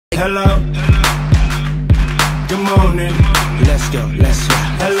Hello. Good morning. Let's go.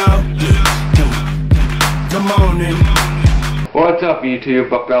 Hello. Good morning. What's up,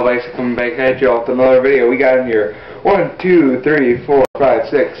 YouTube? Bucknellbison coming back at you with another video. We got in here 1, 2, 3, 4, 5,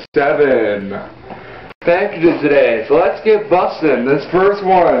 6, 7 packages today. So let's get busting. This first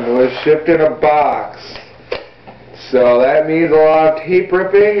one was shipped in a box. So that means a lot of tape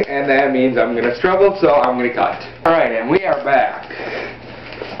ripping, and that means I'm going to struggle, so I'm going to cut. Alright, and we are back.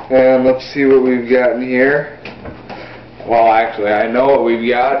 And let's see what we've got in here. Well, actually, I know what we've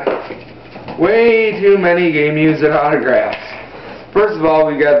got. Way too many game used and autographs. First of all,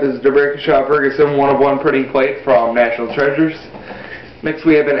 we got this Shaw Ferguson 1-of-1 printing plate from National Treasures. Next,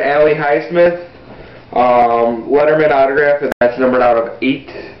 we have an Allie Highsmith Letterman autograph, and that's numbered out of 8.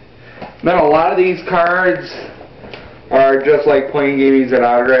 Then a lot of these cards are just like plain game used and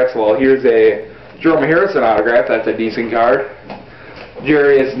autographs. Well, here's a Jerome Harrison autograph. That's a decent card.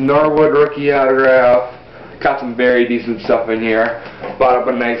 Jarius Norwood rookie autograph. Got some very decent stuff in here. Bought up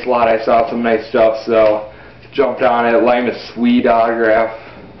a nice lot. I saw some nice stuff, so jumped on it. Limas Sweet autograph,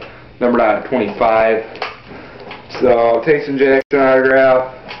 numbered out of 25. So Tysonnz Jackson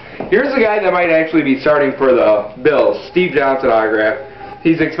autograph. Here's a guy that might actually be starting for the Bills. Steve Johnson autograph.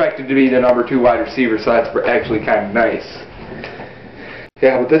 He's expected to be the number 2 wide receiver, so that's actually kind of nice.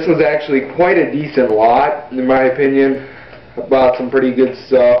 Yeah, but this was actually quite a decent lot, in my opinion. I bought some pretty good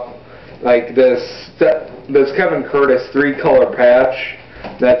stuff, like this Kevin Curtis 3-color patch.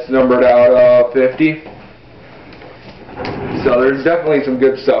 That's numbered out of 50. So there's definitely some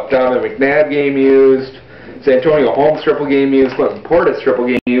good stuff. Donovan McNabb game used, Santonio Holmes triple game used, Clinton Portis triple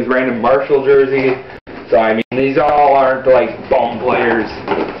game used, Brandon Marshall jersey. So I mean, these all aren't like bum players,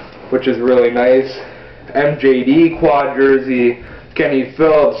 which is really nice. MJD quad jersey, Kenny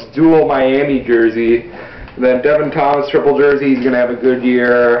Phillips dual Miami jersey, and then Devin Thomas triple jersey. He's gonna have a good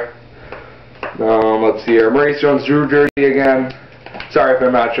year. Let's see here, Maurice Jones-Drew jersey again. Sorry if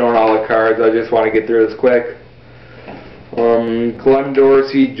I'm not showing all the cards. I just want to get through this quick. Glenn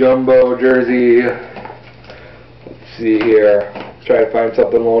Dorsey jumbo jersey. Let's see here. Let's try to find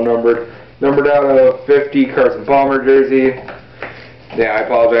something low numbered. Numbered out of 50, Carson Palmer jersey. Yeah, I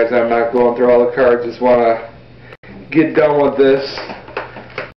apologize, I'm not going through all the cards, just want to get done with this.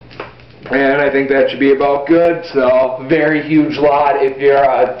 And I think that should be about good, so very huge lot. If you're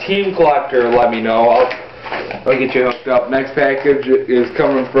a team collector, let me know. I'll get you hooked up. Next package is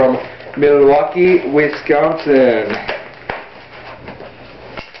coming from Milwaukee, Wisconsin.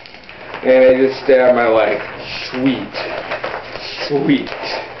 And I just stabbed my leg. Sweet.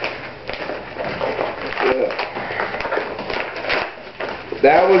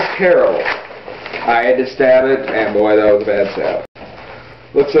 That was terrible. I had to stab it, and boy, that was a bad stab.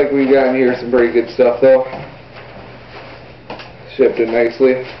 Looks like we got in here some pretty good stuff, though. Shipped it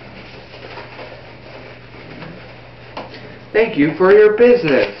nicely. Thank you for your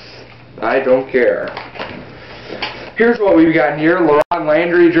business. I don't care. Here's what we've got in here. LaRon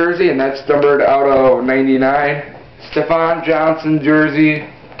Landry jersey, and that's numbered out of 99. Stephon Johnson jersey.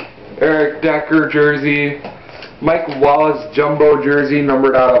 Eric Decker jersey. Mike Wallace jumbo jersey,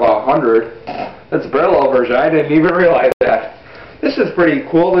 numbered out of 100. That's a parallel version. I didn't even realize that. This is pretty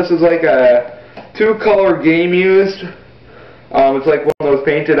cool. This is like a 2-color game used. It's like one of those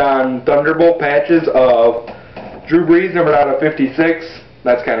painted on Thunderbolt patches of Drew Brees, numbered out of 56.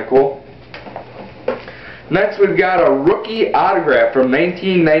 That's kind of cool. Next, we've got a rookie autograph from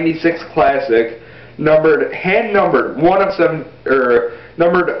 1996 Classic, hand numbered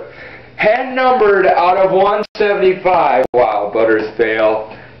out of 175. Wow, butters fail.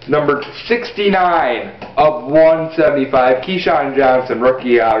 Numbered 69 of 175. Keyshawn Johnson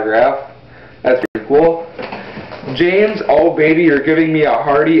rookie autograph. That's pretty cool. James, oh baby, you're giving me a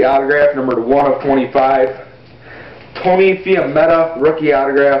Hardy autograph, numbered 1 of 25. Tony Fiametta rookie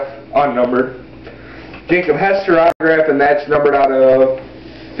autograph, unnumbered. Jacob Hester autograph, and that's numbered out of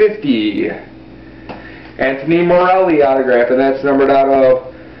 50. Anthony Morelli autograph, and that's numbered out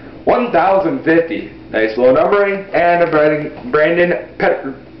of 1,050. Nice low numbering. And a Brandon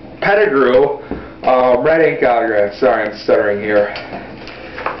Pettigrew red ink autograph. Sorry, I'm stuttering here.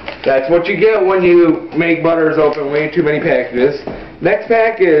 That's what you get when you make Butters open way too many packages. Next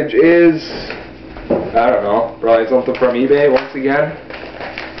package is, I don't know, probably something from eBay once again.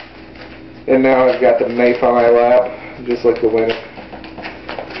 And now I've got the knife on my lap, just like the winner.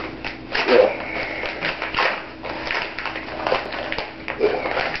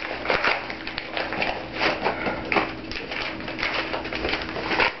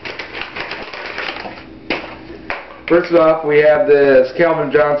 First off, we have this Calvin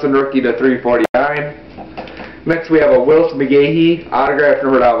Johnson rookie to 349. Next we have a Willis McGahee autograph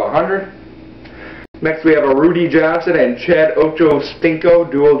numbered out of 100. Next we have a Rudy Johnson and Chad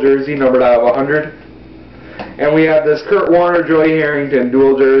Ochocinco dual jersey numbered out of 100. And we have this Kurt Warner, Joey Harrington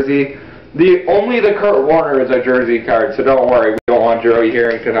dual jersey. Only the Kurt Warner is a jersey card, so don't worry, we don't want Joey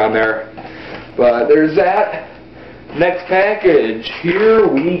Harrington on there. But there's that. Next package, here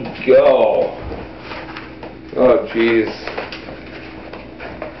we go. Oh jeez.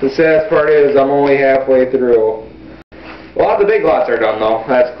 The saddest part is I'm only halfway through. A lot of the big lots are done though,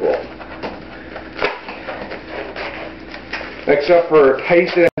 that's cool. Except for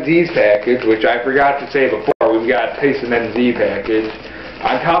Tysonnz's package, which I forgot to say before, we've got Tysonnz package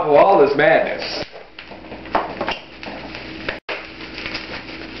on top of all this madness.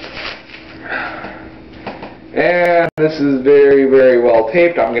 And this is very, very well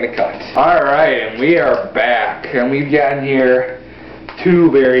taped. I'm going to cut. Alright, and we are back. And we've gotten here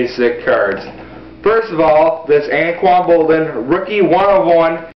two very sick cards. First of all, this Anquan Boldin Rookie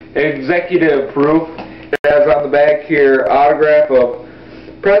 1/1 Executive Proof. It has on the back here autograph of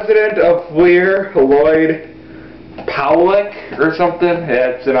President of Fleer, Lloyd Powlick or something.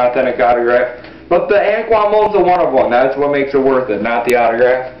 It's an authentic autograph. But the Anquan Boldin's a 1/1. That's what makes it worth it, not the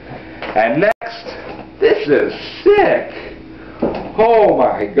autograph. And next, this is sick. Oh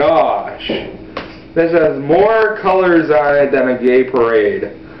my gosh. This has more colors on it than a gay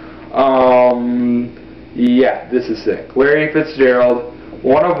parade. Yeah, this is sick. Larry Fitzgerald,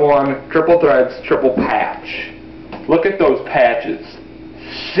 1/1, triple threads, triple patch. Look at those patches.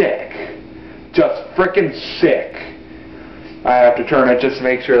 Sick. Just frickin' sick. I have to turn it just to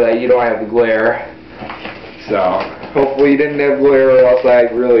make sure that you don't have the glare. So, hopefully you didn't have glare or else I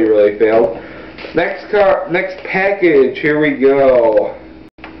really, really failed. Next package, here we go.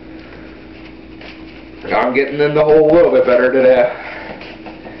 I'm getting in the hole a little bit better today.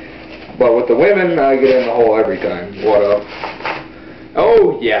 But with the women, I get in the hole every time. What up?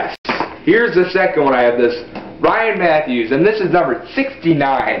 Oh, yes. Here's the second one I have this. Ryan Matthews, and this is number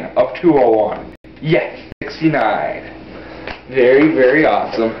 69 of 201. Yes, 69. Very, very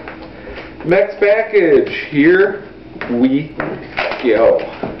awesome. Next package, here we go.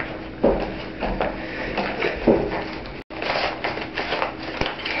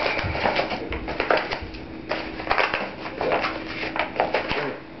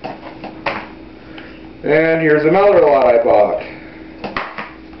 And here's another lot I bought.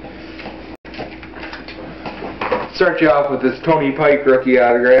 Start you off with this Tony Pike rookie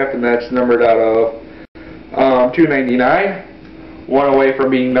autograph, and that's numbered out of 299. One away from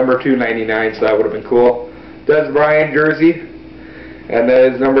being number 299, so that would have been cool. Des Bryant jersey, and that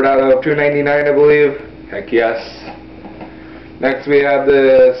is numbered out of 299, I believe. Heck yes. Next we have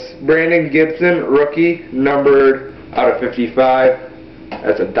this Brandon Gibson rookie, numbered out of 55.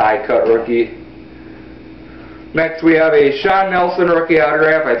 That's a die cut rookie. Next we have a Sean Nelson rookie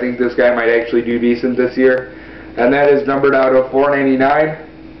autograph. I think this guy might actually do decent this year. And that is numbered out of 499.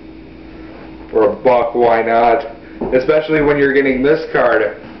 For $1, why not? Especially when you're getting this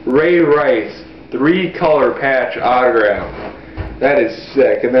card. Ray Rice, 3-color patch autograph. That is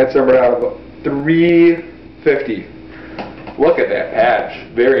sick. And that's numbered out of 350. Look at that patch.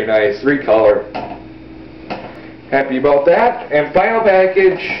 Very nice. 3-color. Happy about that. And final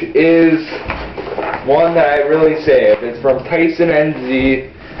package is one that I really saved. It's from Tysonnz,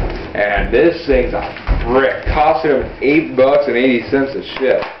 and this thing's a brick. Cost him $8.80 a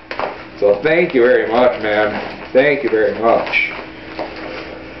ship. So thank you very much, man. Thank you very much.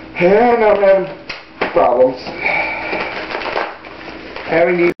 And I'm having problems.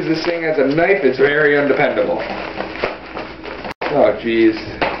 Having to use this thing as a knife is very undependable. Oh, jeez.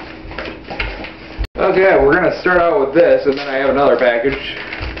 Okay, we're going to start out with this, and then I have another package.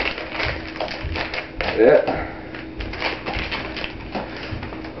 Yeah.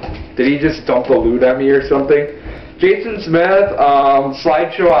 Did he just dump the loot on me or something? Jason Smith,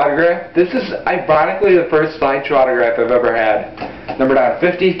 slideshow autograph. This is ironically the first slideshow autograph I've ever had. Numbered out of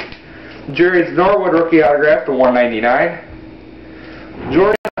 50. Jerry's Norwood rookie autograph to 199.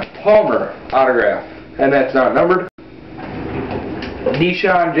 Jordan Palmer autograph, and that's not numbered.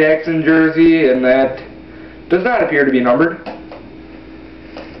 Deshaun Jackson jersey, and that does not appear to be numbered.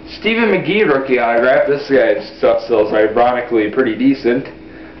 Stephen McGee rookie autograph. This guy's stuff still is ironically pretty decent,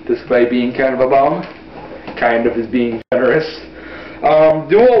 despite being kind of a bum. Kind of is being generous.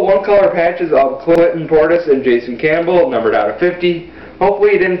 Dual 1-color patches of Clinton Portis and Jason Campbell, numbered out of 50.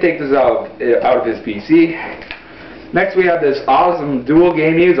 Hopefully he didn't take this out of his PC. Next we have this awesome dual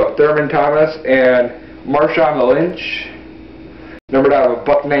game use of Thurman Thomas and Marshawn Lynch, numbered out of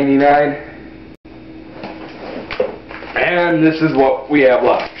 $1.99. And this is what we have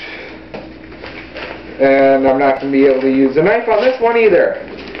left. And I'm not going to be able to use a knife on this one either.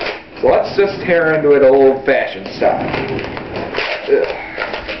 So let's just tear into it old-fashioned style. Ugh.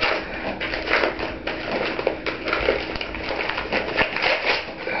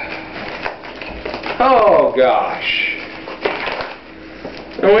 Oh gosh.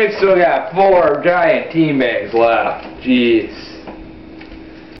 And we've still got 4 giant team bags left. Jeez.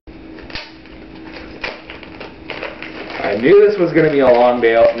 I knew this was going to be a long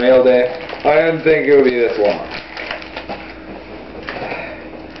mail day. I didn't think it would be this long.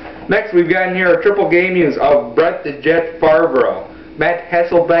 Next, we've got in here a triple game use of Brett the Jet Favre, Matt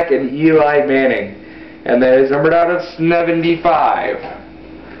Hasselbeck, and Eli Manning. And that is numbered out of 75.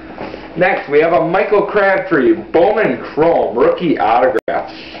 Next, we have a Michael Crabtree, Bowman Chrome, rookie autograph.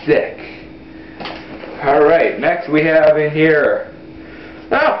 Sick. Alright, next we have in here,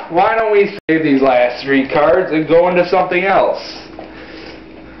 why don't we save these last 3 cards and go into something else?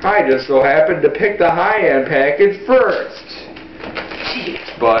 I just so happened to pick the high-end package first.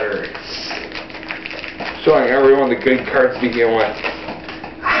 Jeez, butters. Showing everyone the good cards to begin with.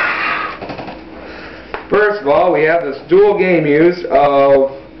 First of all, we have this dual game use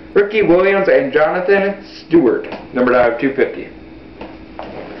of Ricky Williams and Jonathan Stewart, numbered out of 250.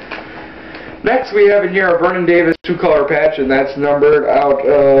 Next, we have in here a Vernon Davis 2-color patch, and that's numbered out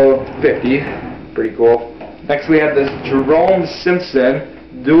of 50. Pretty cool. Next, we have this Jerome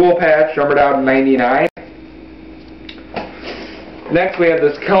Simpson dual patch, numbered out of 99. Next, we have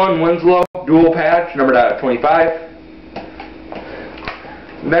this Kellen Winslow dual patch, numbered out of 25.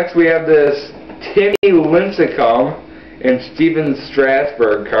 Next, we have this Timmy Lincecum and Steven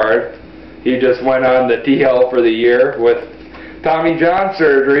Strasburg card. He just went on the DL for the year with Tommy John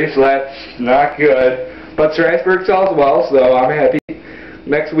surgery, so that's not good. But Strasburg sells well, so I'm happy.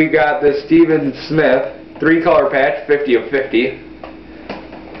 Next we got this Stephen Smith 3-color patch, 50 of 50.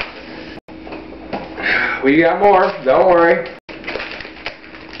 We got more, don't worry.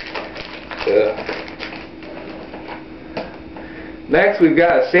 Next, we've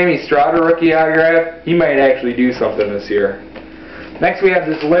got a Sammy Strouder rookie autograph. He might actually do something this year. Next, we have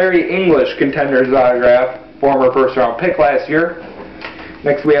this Larry English Contenders autograph, former first-round pick last year.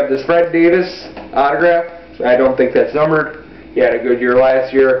 Next, we have this Fred Davis autograph. I don't think that's numbered. He had a good year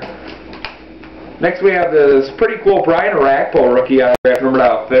last year. Next, we have this pretty cool Brian Orakpo rookie autograph, numbered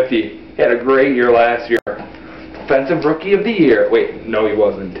out of 50. He had a great year last year. Defensive Rookie of the Year. Wait, no, he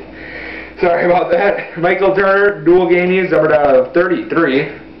wasn't. Sorry about that. Michael Turner, dual game use, numbered out of 33.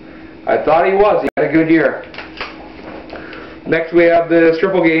 I thought he was. He had a good year. Next, we have this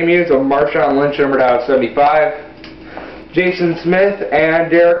triple game use of Marshawn Lynch, numbered out of 75. Jason Smith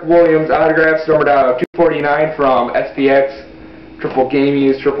and Derek Williams autographs, numbered out of 249 from SPX. Triple game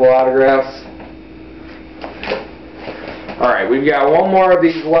use, triple autographs. Alright, we've got one more of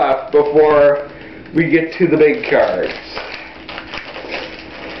these left before we get to the big cards.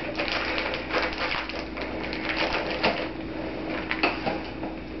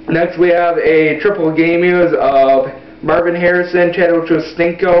 Next, we have a triple game use of Marvin Harrison, Chad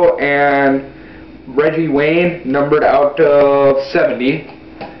Ochocinco, and Reggie Wayne, numbered out of 70.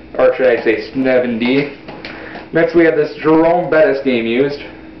 Or should I say 70. Next, we have this Jerome Bettis game used.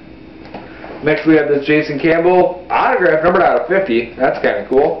 Next, we have this Jason Campbell autograph, numbered out of 50. That's kind of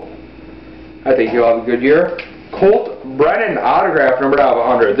cool. I think he'll have a good year. Colt Brennan autograph, numbered out of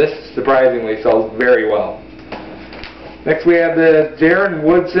 100. This surprisingly sells very well. Next, we have the Darren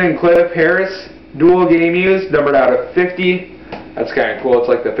Woodson Cliff Harris dual game use, numbered out of 50. That's kind of cool. It's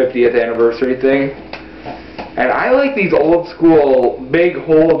like the 50th anniversary thing. And I like these old school big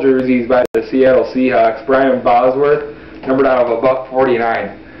hole jerseys by the Seattle Seahawks. Brian Bosworth, numbered out of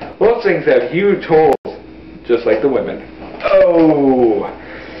 $1.49. Those things have huge holes, just like the women. Oh,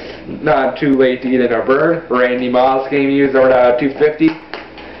 not too late to get in a burn. Randy Moss game use, numbered out of 250.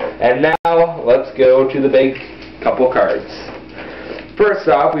 And now let's go to the big couple cards. First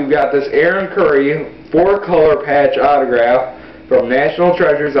off, we've got this Aaron Curry 4-color patch autograph from National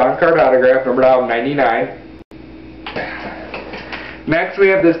Treasures on-card autograph, numbered out of 99. Next, we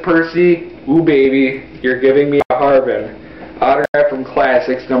have this Percy, ooh baby, you're giving me a Harvin autograph from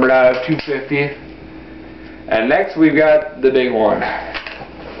Classics, numbered out of 250. And next, we've got the big one.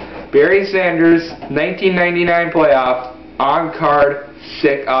 Barry Sanders 1999 playoff on-card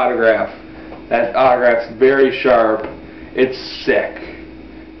sick autograph. That autograph's very sharp. It's sick.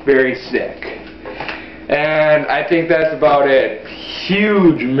 Very sick. And I think that's about it.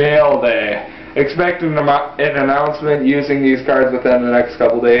 Huge mail day. Expect an announcement using these cards within the next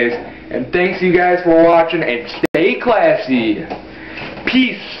couple days. And thanks you guys for watching, and stay classy.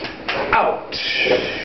 Peace out.